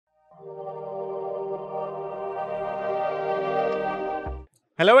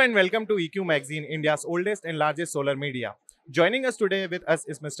Hello and welcome to EQ Magazine, India's oldest and largest solar media. Joining us today with us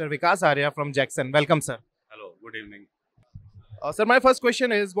is Mr. Vikas Arya from JAKSON. Welcome, sir. Hello, good evening. Sir, my first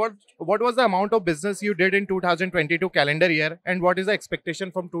question is what was the amount of business you did in 2022 calendar year and what is the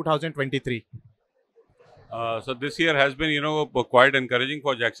expectation from 2023? So this year has been, quite encouraging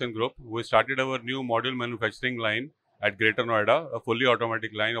for Jackson Group. We started our new module manufacturing line at Greater Noida, a fully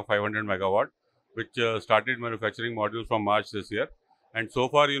automatic line of 500 megawatt, which started manufacturing modules from March this year. And so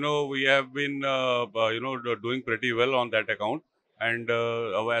far, we have been, doing pretty well on that account. And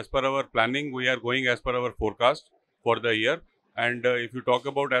as per our planning, we are going as per our forecast for the year. And if you talk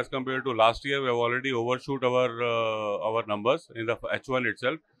about as compared to last year, we have already overshoot our numbers in the H1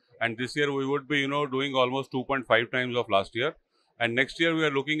 itself. And this year we would be, doing almost 2.5 times of last year. And next year we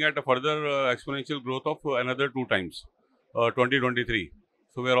are looking at a further exponential growth of another 2 times, 2023.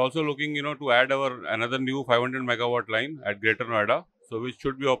 So we are also looking, to add our another new 500 megawatt line at Greater Noida, so which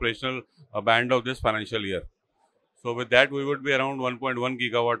should be operational by end of this financial year. So with that, we would be around 1.1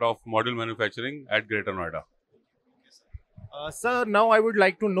 gigawatt of module manufacturing at Greater Noida. Sir, now I would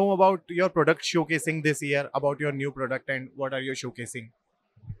like to know about your product showcasing this year, about your new product and what are you showcasing?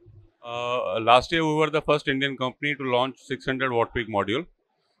 Last year we were the first Indian company to launch 600 watt peak module.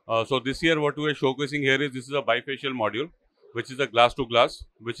 So this year what we are showcasing here is this is a bifacial module, which is a glass to glass,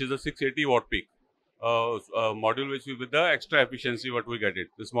 which is a 680 watt peak module, which with the extra efficiency what we get it.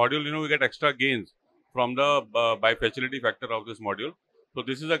 This module, we get extra gains from the bifaciality factor of this module. So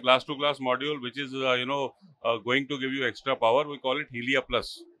this is a glass to glass module, which is going to give you extra power. We call it Helia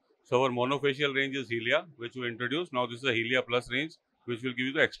Plus. So our monofacial range is Helia, which we introduced. Now this is a Helia Plus range, which will give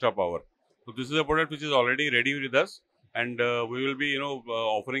you the extra power. So this is a product which is already ready with us, and we will be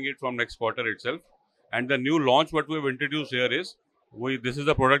offering it from next quarter itself. And the new launch what we have introduced here is this is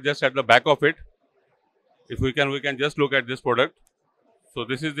the product just at the back of it. If we can just look at this product. So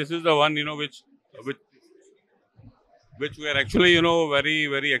this is the one which we are actually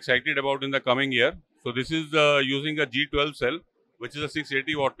very excited about in the coming year. So this is using a G12 cell, which is a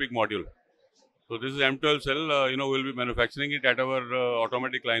 680 watt peak module. So this is M12 cell, we'll be manufacturing it at our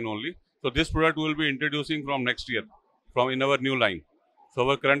automatic line only. So this product we will be introducing from next year, in our new line. So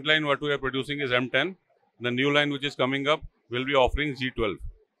our current line what we are producing is M10. The new line which is coming up will be offering G12.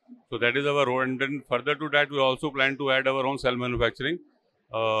 So that is our road. And then further to that, we also plan to add our own cell manufacturing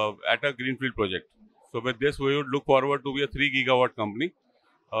at a greenfield project. So with this, we would look forward to be a 3 gigawatt company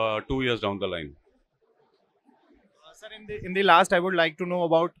 2 years down the line. Sir, in the last, I would like to know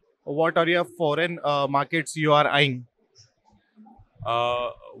about what are your foreign markets you are eyeing?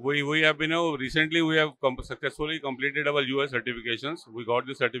 We have been recently we have successfully completed our US certifications. We got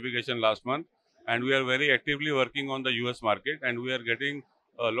the certification last month, and we are very actively working on the US market, and we are getting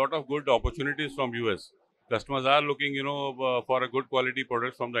a lot of good opportunities from US. Customers are looking, for a good quality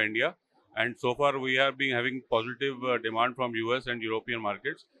products from the India, and so far we have been having positive demand from US and European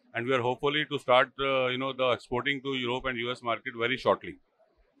markets, and we are hopefully to start, the exporting to Europe and US market very shortly.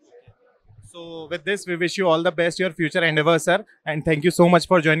 So with this, we wish you all the best, your future endeavors, sir. And thank you so much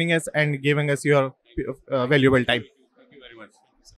for joining us and giving us your valuable time.